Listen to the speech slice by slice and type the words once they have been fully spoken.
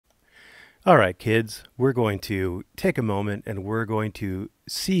All right, kids, we're going to take a moment and we're going to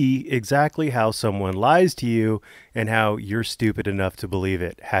see exactly how someone lies to you and how you're stupid enough to believe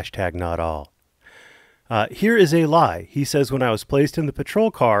it. Hashtag not all. Here is a lie. He says, when I was placed in the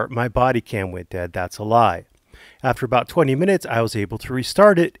patrol car, my body cam went dead. That's a lie. After about 20 minutes, I was able to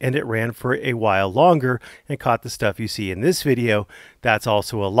restart it and it ran for a while longer and caught the stuff you see in this video. That's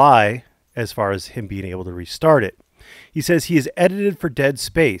also a lie as far as him being able to restart it. He says he is edited for dead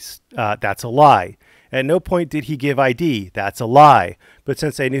space. That's a lie. At no point did he give ID. That's a lie. But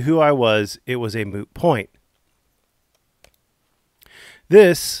since they knew who I was, it was a moot point.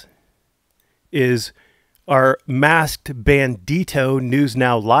 This is our masked bandito News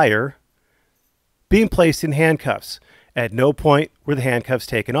Now liar being placed in handcuffs. At no point were the handcuffs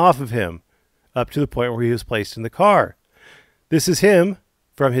taken off of him, up to the point where he was placed in the car. This is him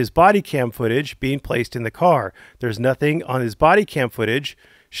from his body cam footage being placed in the car. There's nothing on his body cam footage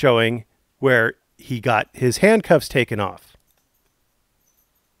showing where he got his handcuffs taken off.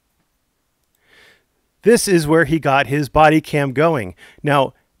 This is where he got his body cam going.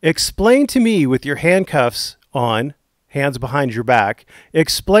 Now, explain to me with your handcuffs on, hands behind your back,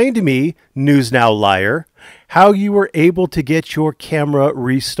 explain to me, News Now liar, how you were able to get your camera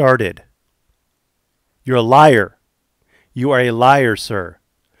restarted. You're a liar. You are a liar, sir.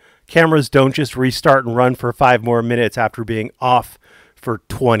 Cameras don't just restart and run for 5 more minutes after being off for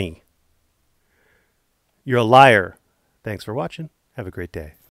 20. You're a liar. Thanks for watching. Have a great day.